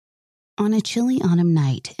On a chilly autumn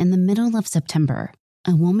night in the middle of September,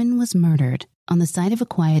 a woman was murdered on the side of a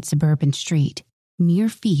quiet suburban street, mere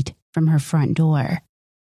feet from her front door.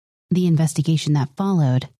 The investigation that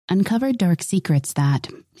followed uncovered dark secrets that,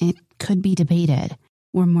 it could be debated,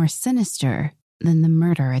 were more sinister than the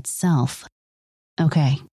murder itself.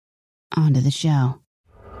 Okay, on to the show.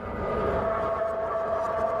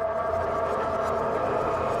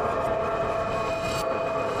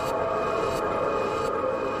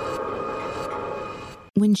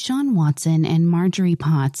 When Shawn Watson and Marjorie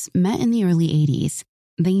Potts met in the early 80s,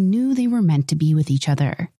 they knew they were meant to be with each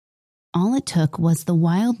other. All it took was the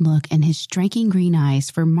wild look in his striking green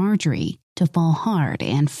eyes for Marjorie to fall hard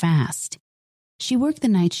and fast. She worked the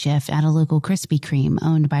night shift at a local Krispy Kreme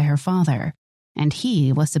owned by her father, and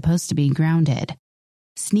he was supposed to be grounded.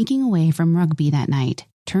 Sneaking away from rugby that night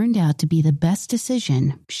turned out to be the best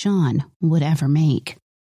decision Shawn would ever make.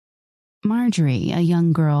 Marjorie, a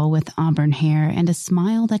young girl with auburn hair and a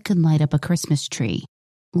smile that could light up a Christmas tree,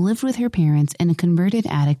 lived with her parents in a converted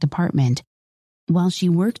attic apartment while she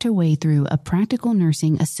worked her way through a practical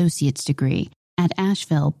nursing associate's degree at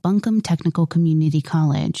Asheville Buncombe Technical Community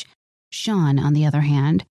College. Shawn, on the other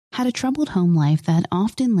hand, had a troubled home life that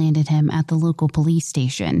often landed him at the local police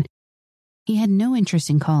station. He had no interest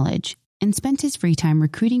in college and spent his free time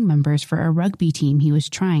recruiting members for a rugby team he was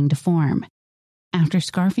trying to form. After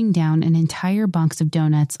scarfing down an entire box of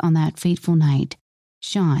donuts on that fateful night,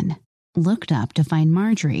 Shawn looked up to find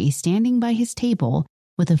Marjorie standing by his table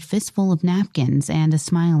with a fistful of napkins and a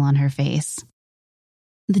smile on her face.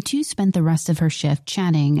 The two spent the rest of her shift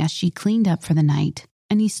chatting as she cleaned up for the night,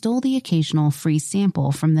 and he stole the occasional free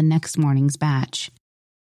sample from the next morning's batch.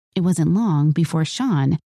 It wasn't long before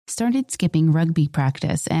Shawn started skipping rugby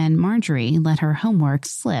practice and Marjorie let her homework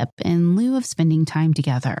slip in lieu of spending time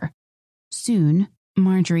together. Soon,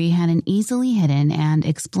 Marjorie had an easily hidden and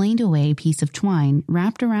explained away piece of twine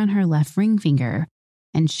wrapped around her left ring finger,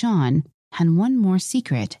 and Shawn had one more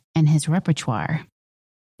secret in his repertoire.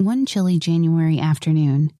 One chilly January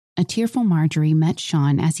afternoon, a tearful Marjorie met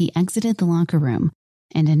Shawn as he exited the locker room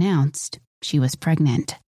and announced she was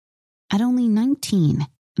pregnant. At only 19,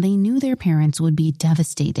 they knew their parents would be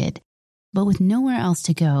devastated, but with nowhere else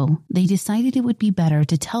to go, they decided it would be better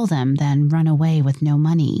to tell them than run away with no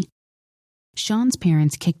money. Shawn's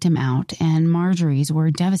parents kicked him out, and Marjorie's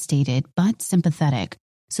were devastated but sympathetic,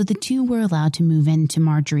 so the two were allowed to move into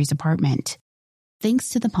Marjorie's apartment. Thanks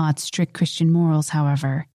to the Potts' strict Christian morals,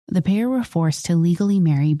 however, the pair were forced to legally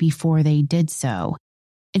marry before they did so.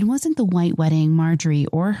 It wasn't the white wedding Marjorie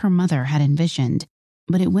or her mother had envisioned,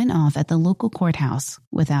 but it went off at the local courthouse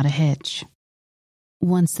without a hitch.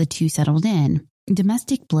 Once the two settled in,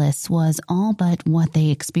 domestic bliss was all but what they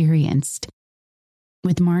experienced.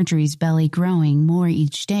 With Marjorie's belly growing more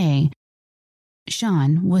each day,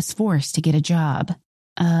 Shawn was forced to get a job.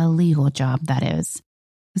 A legal job, that is.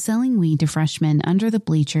 Selling weed to freshmen under the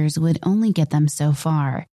bleachers would only get them so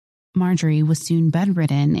far. Marjorie was soon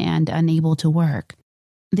bedridden and unable to work.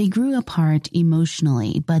 They grew apart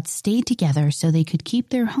emotionally, but stayed together so they could keep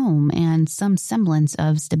their home and some semblance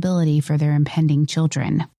of stability for their impending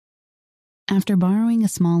children. After borrowing a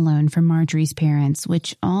small loan from Marjorie's parents,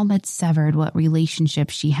 which all but severed what relationship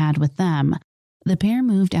she had with them, the pair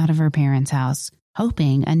moved out of her parents' house,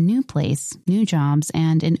 hoping a new place, new jobs,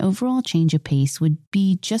 and an overall change of pace would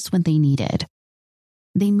be just what they needed.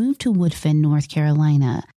 They moved to Woodfin, North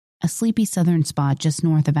Carolina, a sleepy southern spot just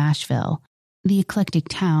north of Asheville. The eclectic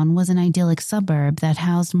town was an idyllic suburb that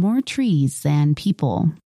housed more trees than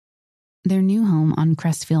people. Their new home on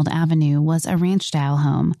Crestfield Avenue was a ranch-style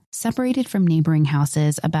home, separated from neighboring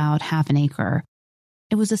houses about half an acre.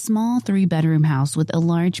 It was a small 3-bedroom house with a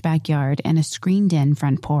large backyard and a screened-in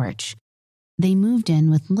front porch. They moved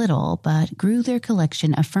in with little, but grew their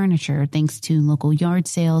collection of furniture thanks to local yard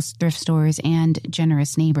sales, thrift stores, and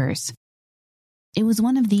generous neighbors. It was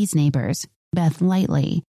one of these neighbors, Beth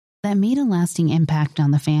Lightly, that made a lasting impact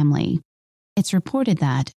on the family. It's reported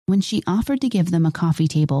that, when she offered to give them a coffee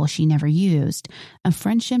table she never used, a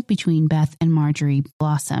friendship between Beth and Marjorie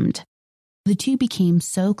blossomed. The two became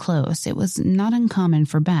so close it was not uncommon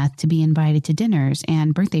for Beth to be invited to dinners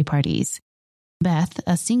and birthday parties. Beth,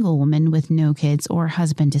 a single woman with no kids or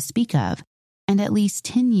husband to speak of, and at least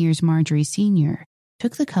 10 years Marjorie senior,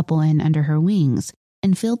 took the couple in under her wings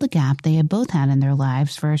and filled the gap they had both had in their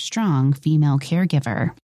lives for a strong female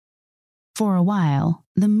caregiver. For a while,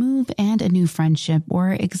 the move and a new friendship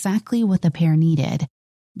were exactly what the pair needed.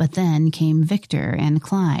 But then came Victor and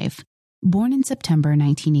Clive. Born in September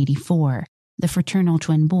 1984, the fraternal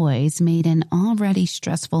twin boys made an already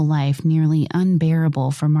stressful life nearly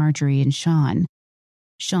unbearable for Marjorie and Shawn.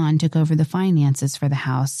 Sean took over the finances for the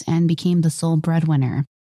house and became the sole breadwinner,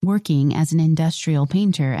 working as an industrial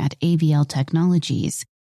painter at AVL Technologies,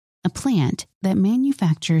 a plant that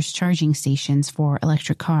manufactures charging stations for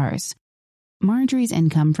electric cars. Marjorie's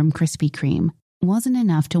income from Krispy Kreme wasn't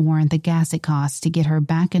enough to warrant the gas it cost to get her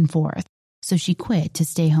back and forth, so she quit to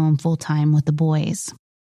stay home full-time with the boys.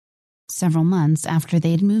 Several months after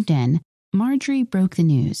they'd moved in, Marjorie broke the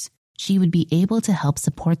news she would be able to help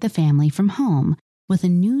support the family from home with a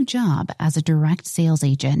new job as a direct sales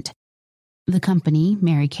agent. The company,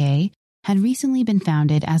 Mary Kay, had recently been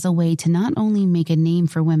founded as a way to not only make a name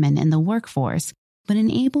for women in the workforce, but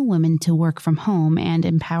enable women to work from home and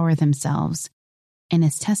empower themselves. In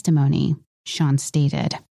his testimony, Sean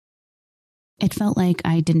stated, "It felt like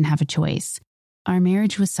I didn't have a choice. Our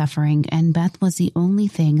marriage was suffering, and Beth was the only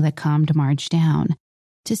thing that calmed Marge down.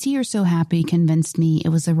 To see her so happy convinced me it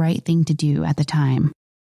was the right thing to do at the time."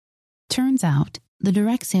 Turns out, the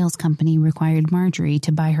direct sales company required Marjorie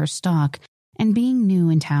to buy her stock, and being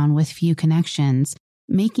new in town with few connections,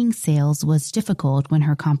 making sales was difficult when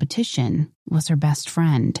her competition was her best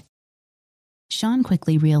friend. Sean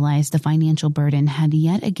quickly realized the financial burden had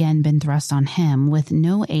yet again been thrust on him with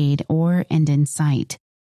no aid or end in sight.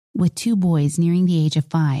 With 2 boys nearing the age of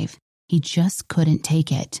 5, he just couldn't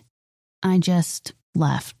take it. "I just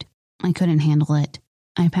left. I couldn't handle it.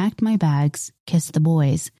 I packed my bags, kissed the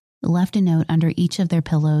boys, left a note under each of their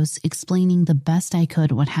pillows explaining the best I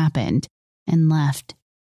could what happened, and left,"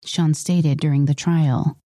 Sean stated during the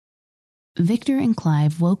trial. Victor and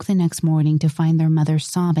Clive woke the next morning to find their mother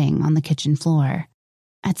sobbing on the kitchen floor.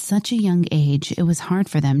 At such a young age, it was hard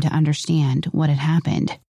for them to understand what had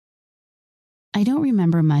happened. "I don't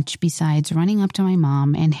remember much besides running up to my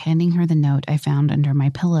mom and handing her the note I found under my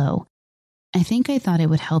pillow. I think I thought it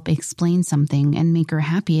would help explain something and make her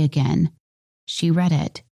happy again. She read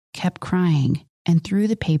it, kept crying, and threw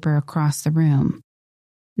the paper across the room."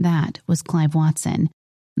 That was Clive Watson,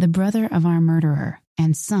 the brother of our murderer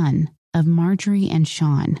and son of Marjorie and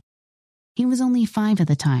Sean. He was only 5 at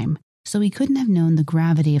the time, so he couldn't have known the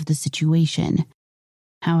gravity of the situation.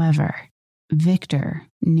 However, Victor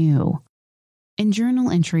knew. In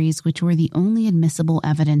journal entries, which were the only admissible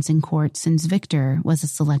evidence in court since Victor was a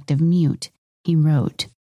selective mute, he wrote,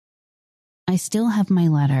 "I still have my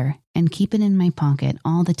letter and keep it in my pocket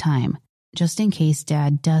all the time, just in case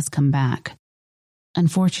Dad does come back."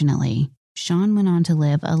 Unfortunately, Sean went on to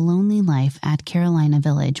live a lonely life at Carolina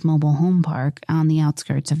Village Mobile Home Park on the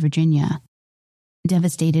outskirts of Virginia.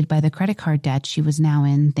 Devastated by the credit card debt she was now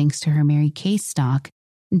in thanks to her Mary Kay stock,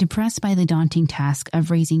 depressed by the daunting task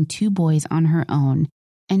of raising 2 boys on her own,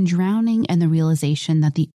 and drowning in the realization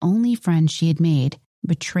that the only friend she had made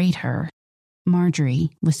betrayed her,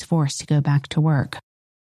 Marjorie was forced to go back to work.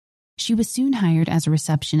 She was soon hired as a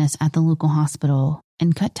receptionist at the local hospital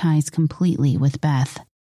and cut ties completely with Beth.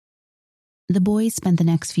 The boys spent the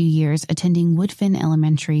next few years attending Woodfin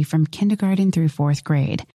Elementary from kindergarten through 4th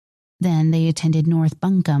grade. Then they attended North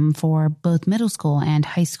Buncombe for both middle school and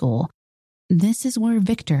high school. This is where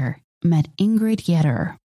Victor met Ingrid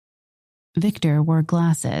Yetter. Victor wore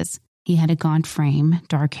glasses. He had a gaunt frame,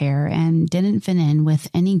 dark hair, and didn't fit in with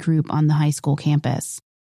any group on the high school campus.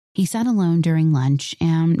 He sat alone during lunch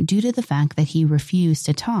and, due to the fact that he refused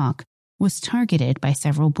to talk, was targeted by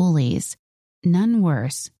several bullies, none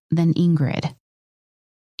worse than Ingrid.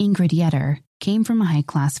 Ingrid Yetter came from a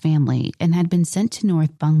high-class family and had been sent to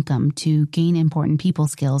North Buncombe to gain important people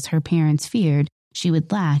skills her parents feared she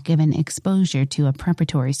would lack given exposure to a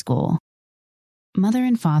preparatory school. Mother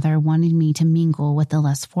and father wanted me to mingle with the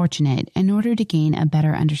less fortunate in order to gain a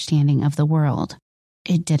better understanding of the world.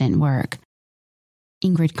 It didn't work.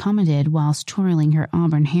 Ingrid commented whilst twirling her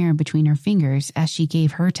auburn hair between her fingers as she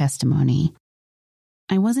gave her testimony.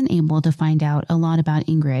 I wasn't able to find out a lot about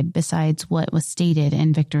Ingrid besides what was stated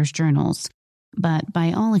in Victor's journals, but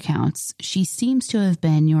by all accounts, she seems to have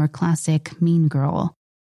been your classic mean girl.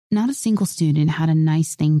 Not a single student had a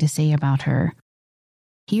nice thing to say about her.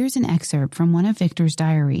 Here's an excerpt from one of Victor's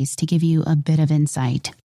diaries to give you a bit of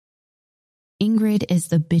insight. Ingrid is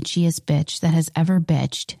the bitchiest bitch that has ever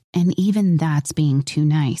bitched, and even that's being too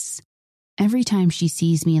nice. Every time she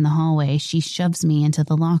sees me in the hallway, she shoves me into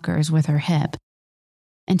the lockers with her hip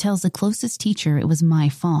and tells the closest teacher it was my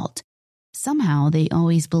fault. Somehow they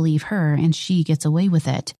always believe her and she gets away with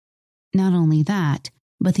it. Not only that,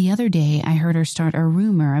 but the other day I heard her start a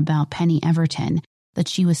rumor about Penny Everton, that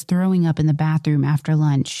she was throwing up in the bathroom after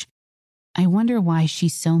lunch. I wonder why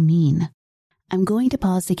she's so mean. I'm going to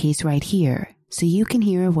pause the case right here so you can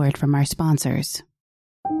hear a word from our sponsors.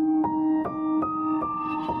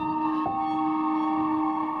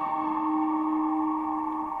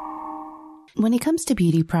 When it comes to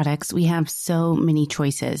beauty products, we have so many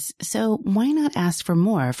choices. So why not ask for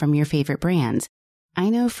more from your favorite brands? I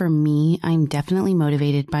know for me, I'm definitely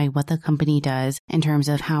motivated by what the company does in terms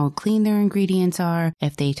of how clean their ingredients are,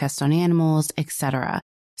 if they test on animals, etc.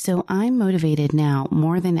 So I'm motivated now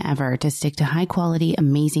more than ever to stick to high quality,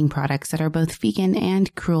 amazing products that are both vegan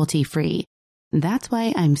and cruelty free. That's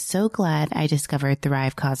why I'm so glad I discovered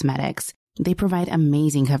Thrive Causemetics. They provide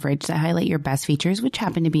amazing coverage that highlight your best features, which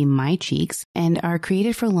happen to be my cheeks, and are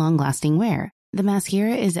created for long-lasting wear. The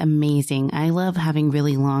mascara is amazing. I love having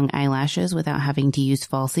really long eyelashes without having to use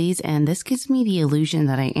falsies, and this gives me the illusion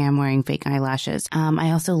that I am wearing fake eyelashes.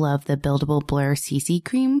 I also love the Buildable Blur CC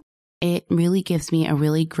cream. It really gives me a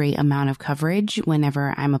really great amount of coverage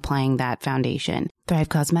whenever I'm applying that foundation. Thrive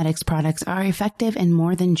Causemetics products are effective in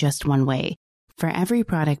more than just one way. For every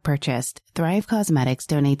product purchased, Thrive Causemetics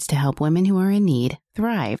donates to help women who are in need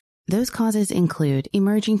thrive. Those causes include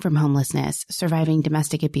emerging from homelessness, surviving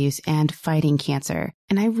domestic abuse, and fighting cancer.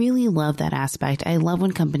 And I really love that aspect. I love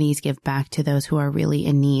when companies give back to those who are really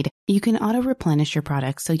in need. You can auto-replenish your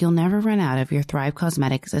products so you'll never run out of your Thrive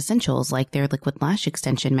Causemetics essentials like their Liquid Lash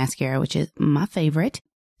Extension Mascara, which is my favorite.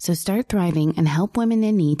 So start thriving and help women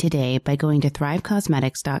in need today by going to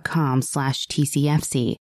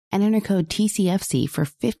thrivecausemetics.com/TCFC. and enter code TCFC for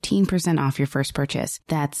 15% off your first purchase.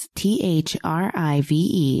 That's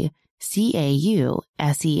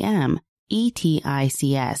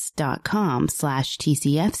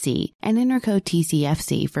THRIVECAUSEMETICS.com/TCFC and enter code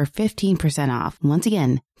TCFC for 15% off. Once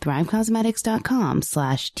again,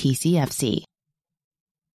 thrivecausemetics.com/TCFC.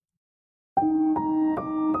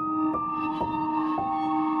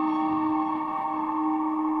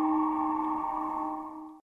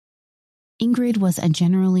 Ingrid was a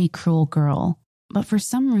generally cruel girl, but for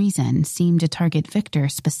some reason seemed to target Victor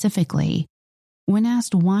specifically. When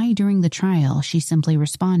asked why during the trial, she simply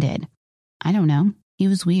responded, "I don't know, he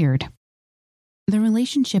was weird." The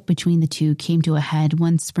relationship between the two came to a head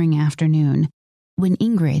one spring afternoon when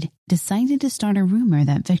Ingrid decided to start a rumor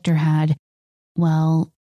that Victor had,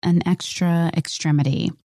 well, an extra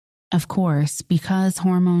extremity. Of course, because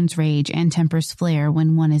hormones rage and tempers flare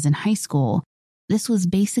when one is in high school, this was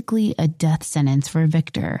basically a death sentence for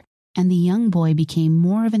Victor, and the young boy became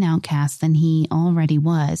more of an outcast than he already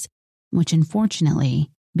was, which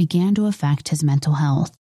unfortunately began to affect his mental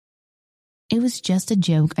health. It was just a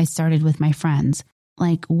joke I started with my friends,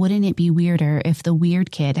 like wouldn't it be weirder if the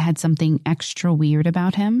weird kid had something extra weird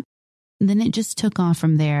about him? Then it just took off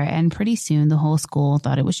from there, and pretty soon the whole school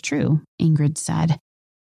thought it was true, Ingrid said.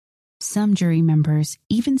 Some jury members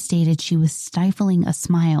even stated she was stifling a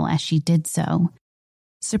smile as she did so.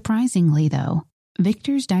 Surprisingly, though,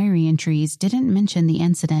 Victor's diary entries didn't mention the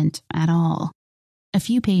incident at all. A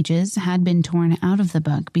few pages had been torn out of the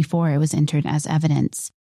book before it was entered as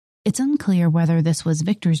evidence. It's unclear whether this was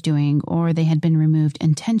Victor's doing or they had been removed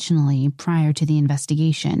intentionally prior to the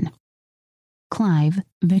investigation. Clive,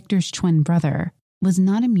 Victor's twin brother, was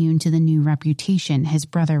not immune to the new reputation his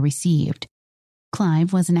brother received.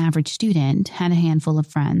 Clive was an average student, had a handful of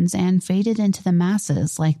friends, and faded into the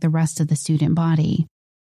masses like the rest of the student body.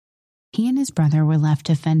 He and his brother were left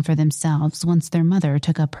to fend for themselves once their mother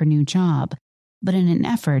took up her new job, but in an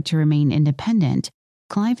effort to remain independent,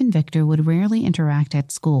 Clive and Victor would rarely interact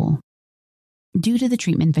at school. Due to the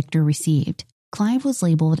treatment Victor received, Clive was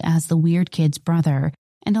labeled as the weird kid's brother,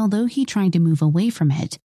 and although he tried to move away from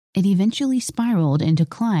it, it eventually spiraled into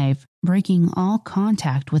Clive breaking all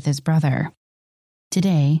contact with his brother.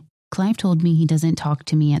 Today, Clive told me he doesn't talk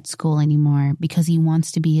to me at school anymore because he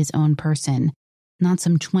wants to be his own person, not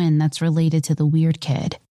some twin that's related to the weird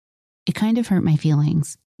kid. It kind of hurt my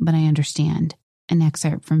feelings, but I understand. An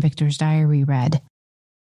excerpt from Victor's diary read,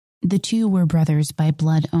 "The two were brothers by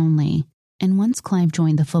blood only, and once Clive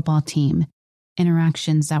joined the football team,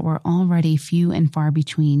 interactions that were already few and far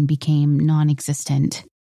between became non-existent."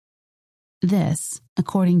 This,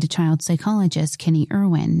 according to child psychologist Kenny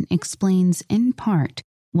Irwin, explains in part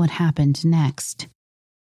what happened next.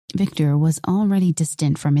 Victor was already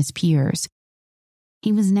distant from his peers.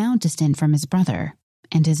 He was now distant from his brother,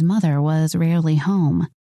 and his mother was rarely home.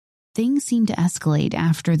 Things seemed to escalate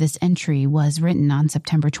after this entry was written on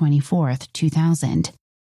September 24th, 2000.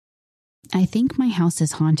 "I think my house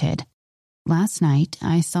is haunted. Last night,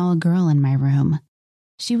 I saw a girl in my room.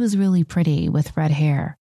 She was really pretty with red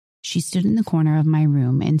hair. She stood in the corner of my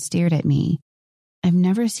room and stared at me. I've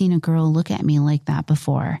never seen a girl look at me like that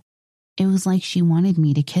before. It was like she wanted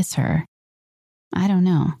me to kiss her. I don't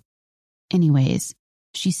know. Anyways,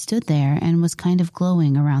 she stood there and was kind of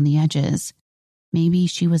glowing around the edges. Maybe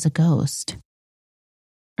she was a ghost."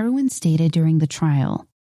 Irwin stated during the trial,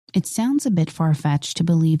 It sounds a bit far-fetched to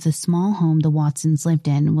believe the small home the Watsons lived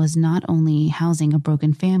in was not only housing a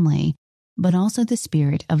broken family, but also the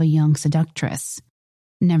spirit of a young seductress.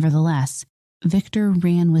 Nevertheless, Victor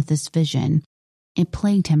ran with this vision. It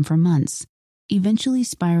plagued him for months, eventually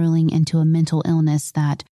spiraling into a mental illness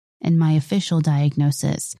that, in my official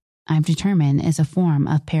diagnosis, I've determined is a form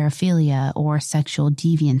of paraphilia or sexual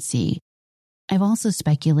deviancy. I've also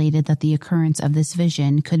speculated that the occurrence of this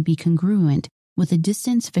vision could be congruent with the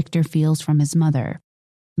distance Victor feels from his mother.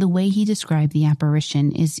 The way he described the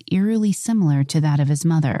apparition is eerily similar to that of his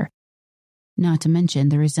mother. Not to mention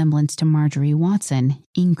the resemblance to Marjorie Watson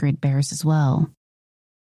Ingrid bears as well.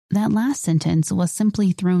 That last sentence was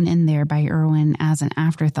simply thrown in there by Irwin as an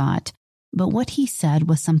afterthought, but what he said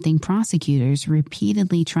was something prosecutors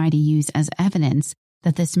repeatedly try to use as evidence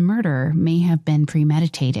that this murder may have been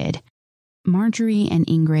premeditated. Marjorie and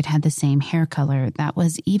Ingrid had the same hair color that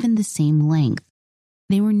was even the same length.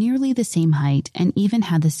 They were nearly the same height and even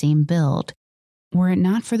had the same build. Were it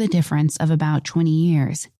not for the difference of about 20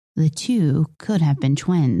 years, the two could have been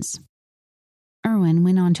twins. Irwin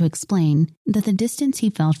went on to explain that the distance he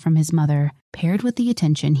felt from his mother, paired with the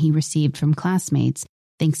attention he received from classmates,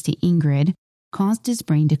 thanks to Ingrid, caused his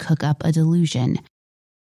brain to cook up a delusion.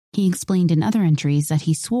 He explained in other entries that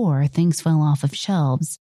he swore things fell off of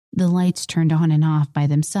shelves, the lights turned on and off by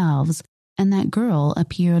themselves, and that girl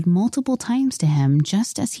appeared multiple times to him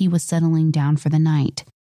just as he was settling down for the night.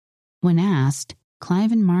 When asked,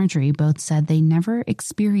 Clive and Marjorie both said they never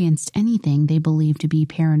experienced anything they believed to be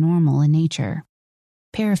paranormal in nature.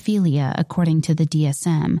 Paraphilia, according to the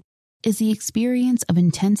DSM, is the experience of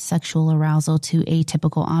intense sexual arousal to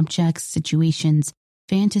atypical objects, situations,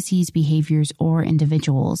 fantasies, behaviors, or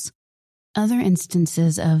individuals. Other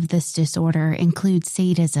instances of this disorder include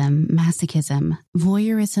sadism, masochism,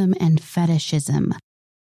 voyeurism, and fetishism.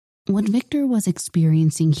 What Victor was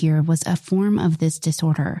experiencing here was a form of this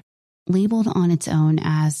disorder, labeled on its own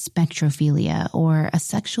as spectrophilia, or a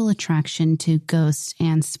sexual attraction to ghosts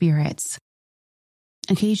and spirits.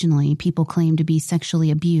 Occasionally, people claim to be sexually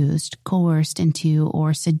abused, coerced into,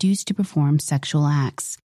 or seduced to perform sexual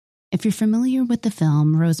acts. If you're familiar with the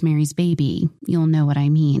film Rosemary's Baby, you'll know what I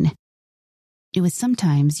mean. It was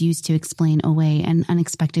sometimes used to explain away an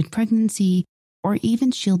unexpected pregnancy or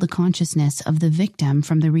even shield the consciousness of the victim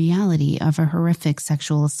from the reality of a horrific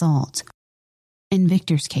sexual assault. In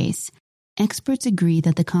Victor's case, experts agree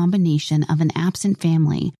that the combination of an absent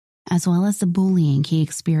family, as well as the bullying he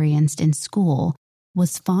experienced in school,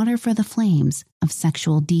 was fodder for the flames of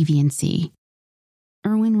sexual deviancy.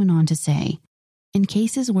 Irwin went on to say, in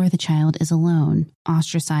cases where the child is alone,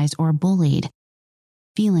 ostracized, or bullied,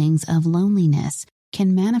 feelings of loneliness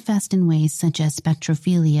can manifest in ways such as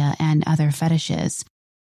spectrophilia and other fetishes.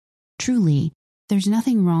 Truly, there's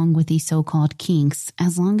nothing wrong with these so-called kinks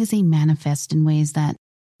as long as they manifest in ways that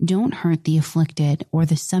don't hurt the afflicted or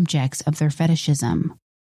the subjects of their fetishism.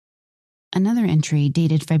 Another entry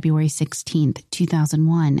dated February 16,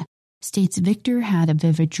 2001, states Victor had a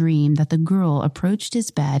vivid dream that the girl approached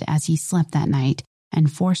his bed as he slept that night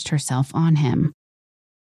and forced herself on him.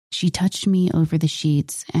 She touched me over the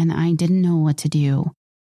sheets, and I didn't know what to do.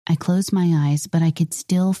 I closed my eyes, but I could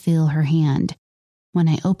still feel her hand. When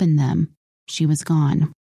I opened them, she was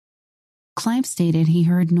gone. Clive stated he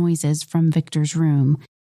heard noises from Victor's room,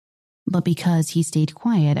 but because he stayed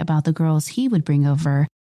quiet about the girls he would bring over,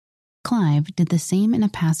 Clive did the same in a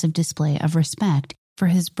passive display of respect for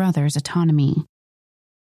his brother's autonomy.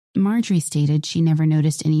 Marjorie stated she never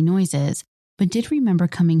noticed any noises, but did remember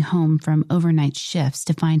coming home from overnight shifts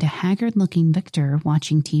to find a haggard-looking Victor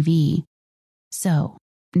watching TV. So,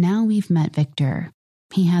 now we've met Victor.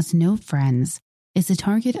 He has no friends, is the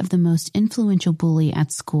target of the most influential bully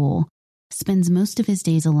at school, spends most of his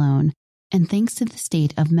days alone, and thanks to the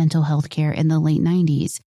state of mental health care in the late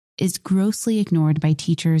 90s, is grossly ignored by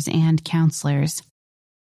teachers and counselors.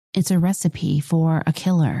 It's a recipe for a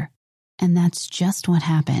killer, and that's just what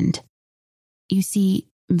happened. You see,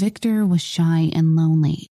 Victor was shy and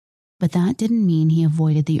lonely, but that didn't mean he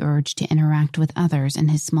avoided the urge to interact with others in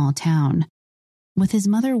his small town. With his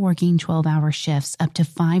mother working 12-hour shifts up to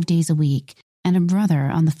 5 days a week and a brother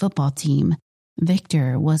on the football team,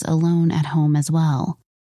 Victor was alone at home as well.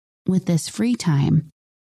 With this free time,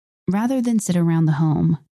 rather than sit around the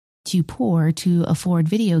home, too poor to afford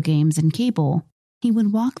video games and cable, he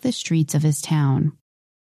would walk the streets of his town.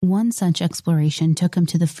 One such exploration took him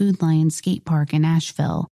to the Food Lion skate park in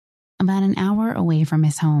Asheville, about an hour away from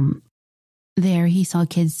his home. There he saw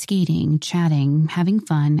kids skating, chatting, having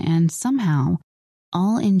fun, and somehow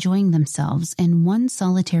all enjoying themselves in one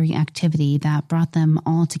solitary activity that brought them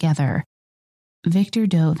all together. Victor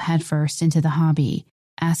dove headfirst into the hobby,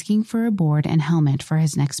 asking for a board and helmet for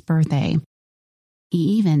his next birthday. He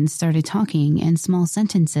even started talking in small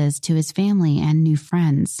sentences to his family and new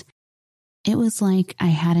friends. It was like I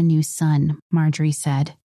had a new son, Marjorie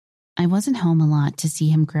said. I wasn't home a lot to see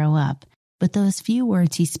him grow up, but those few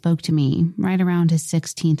words he spoke to me right around his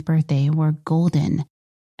 16th birthday were golden.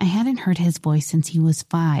 I hadn't heard his voice since he was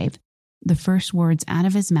 5. The first words out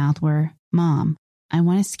of his mouth were, "Mom, I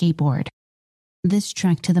want a skateboard." This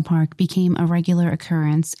trek to the park became a regular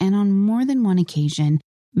occurrence, and on more than one occasion,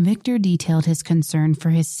 Victor detailed his concern for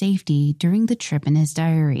his safety during the trip in his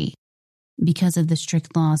diary. Because of the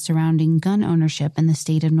strict laws surrounding gun ownership in the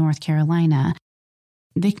state of North Carolina,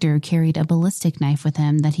 Victor carried a ballistic knife with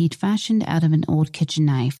him that he'd fashioned out of an old kitchen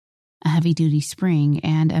knife, a heavy-duty spring,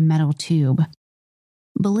 and a metal tube.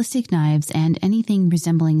 Ballistic knives and anything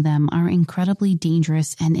resembling them are incredibly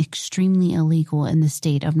dangerous and extremely illegal in the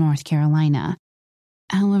state of North Carolina.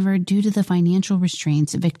 However, due to the financial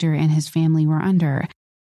restraints Victor and his family were under,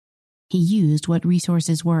 he used what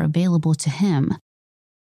resources were available to him.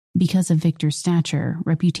 Because of Victor's stature,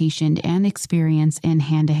 reputation, and experience in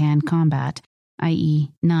hand-to-hand combat,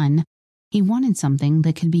 i.e. none, he wanted something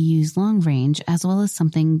that could be used long-range as well as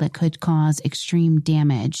something that could cause extreme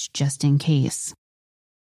damage just in case.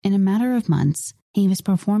 In a matter of months, he was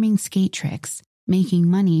performing skate tricks, making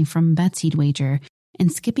money from bets he'd wager,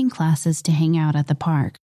 and skipping classes to hang out at the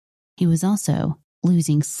park. He was also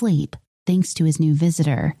losing sleep thanks to his new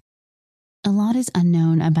visitor. A lot is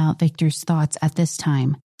unknown about Victor's thoughts at this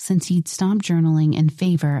time, since he'd stopped journaling in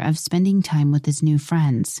favor of spending time with his new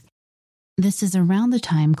friends. This is around the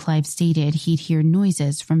time Clive stated he'd hear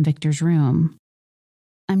noises from Victor's room.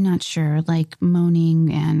 I'm not sure, like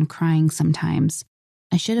moaning and crying sometimes.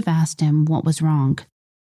 I should have asked him what was wrong.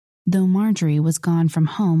 Though Marjorie was gone from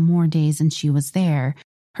home more days than she was there,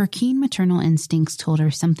 her keen maternal instincts told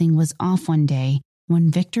her something was off one day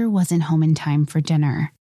when Victor wasn't home in time for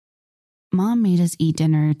dinner. Mom made us eat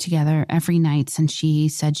dinner together every night since she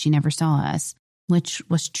said she never saw us, which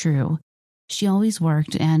was true. She always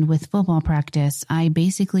worked, and with football practice, I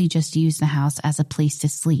basically just used the house as a place to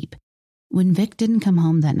sleep. When Vic didn't come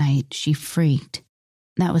home that night, she freaked.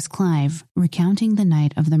 That was Clive recounting the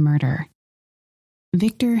night of the murder.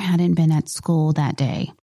 Victor hadn't been at school that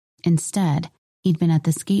day. Instead, he'd been at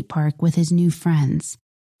the skate park with his new friends.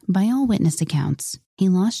 By all witness accounts, he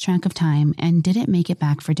lost track of time and didn't make it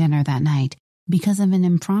back for dinner that night because of an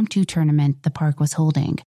impromptu tournament the park was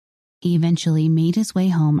holding. He eventually made his way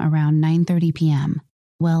home around 9:30 p.m.,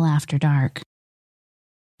 well after dark.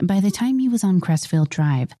 By the time he was on Crestfield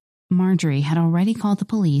Drive, Marjorie had already called the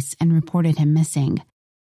police and reported him missing.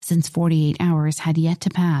 Since 48 hours had yet to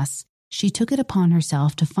pass, she took it upon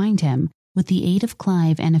herself to find him with the aid of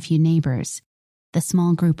Clive and a few neighbors. The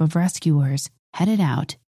small group of rescuers headed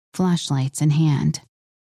out, flashlights in hand.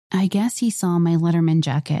 I guess he saw my Letterman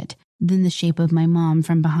jacket, then the shape of my mom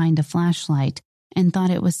from behind a flashlight, and thought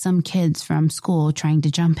it was some kids from school trying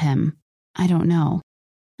to jump him. I don't know,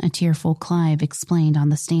 a tearful Clive explained on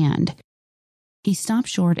the stand. He stopped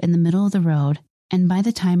short in the middle of the road, and by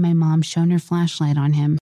the time my mom shone her flashlight on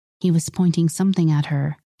him, he was pointing something at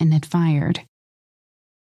her and had fired.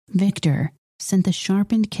 Victor sent the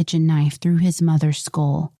sharpened kitchen knife through his mother's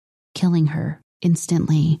skull, killing her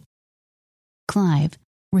instantly. Clive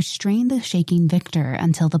restrained the shaking Victor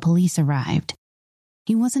until the police arrived.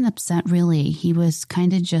 He wasn't upset really, he was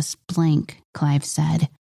kinda just blank, Clive said.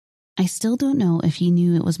 I still don't know if he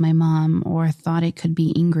knew it was my mom or thought it could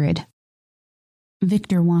be Ingrid.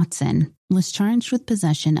 Victor Watson was charged with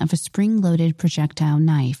possession of a spring-loaded projectile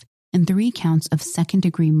knife and 3 counts of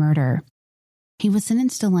second-degree murder. He was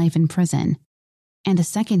sentenced to life in prison, and a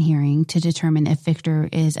second hearing to determine if Victor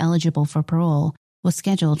is eligible for parole was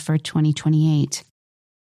scheduled for 2028.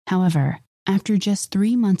 However, after just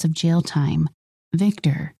 3 months of jail time,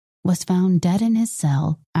 Victor was found dead in his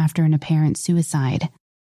cell after an apparent suicide.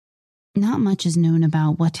 Not much is known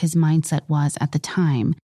about what his mindset was at the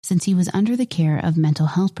time, since he was under the care of mental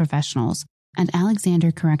health professionals at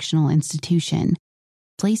Alexander Correctional Institution.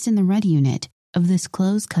 Placed in the Red Unit of this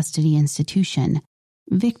closed custody institution,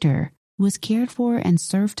 Victor was cared for and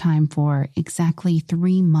served time for exactly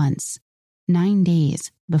 3 months, 9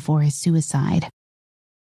 days before his suicide.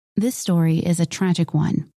 This story is a tragic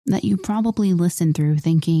one that you probably listened through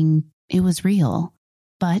thinking it was real,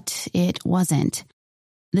 but it wasn't.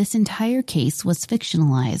 This entire case was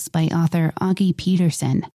fictionalized by author Augie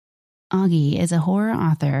Peterson. Augie is a horror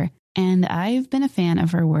author, and I've been a fan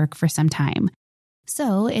of her work for some time.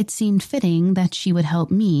 So it seemed fitting that she would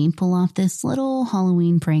help me pull off this little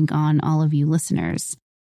Halloween prank on all of you listeners.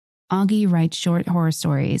 Augie writes short horror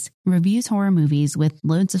stories, reviews horror movies with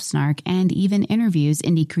loads of snark, and even interviews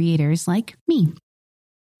indie creators like me.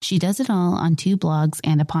 She does it all on 2 blogs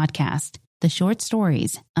and a podcast, The Short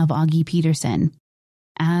Stories of Augie Peterson.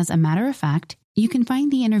 As a matter of fact, you can find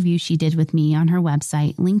the interview she did with me on her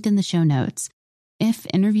website linked in the show notes. If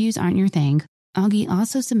interviews aren't your thing, Augie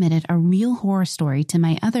also submitted a real horror story to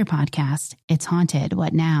my other podcast, It's Haunted,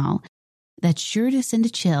 What Now? That's sure to send a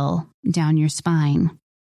chill down your spine.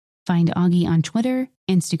 Find Augie on Twitter,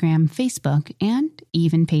 Instagram, Facebook, and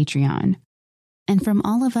even Patreon. And from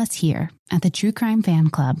all of us here at the True Crime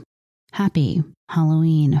Fan Club, happy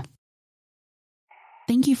Halloween.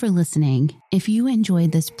 Thank you for listening. If you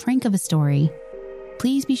enjoyed this prank of a story,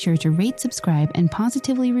 please be sure to rate, subscribe, and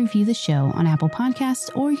positively review the show on Apple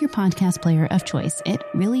Podcasts or your podcast player of choice. It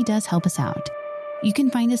really does help us out. You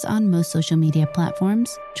can find us on most social media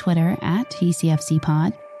platforms, Twitter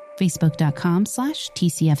 @TCFCPod,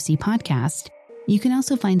 Facebook.com/TCFCPodcast. You can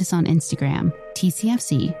also find us on Instagram,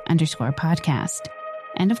 TCFC_podcast.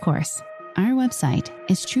 And of course, our website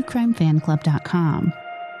is truecrimefanclub.com.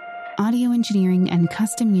 Audio engineering and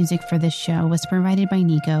custom music for this show was provided by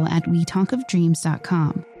Nico at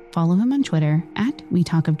WeTalkOfDreams.com. Follow him on Twitter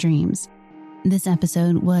 @WeTalkOfDreams. This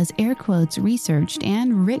episode was air quotes researched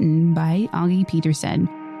and written by Augie Peterson.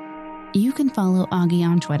 You can follow Augie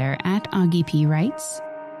on Twitter @AugiePWrites,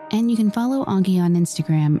 and you can follow Augie on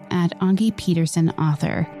Instagram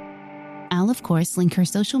 @AugiePetersonAuthor. I'll, of course, link her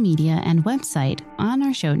social media and website on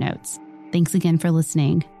our show notes. Thanks again for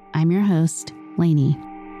listening. I'm your host, Lainey.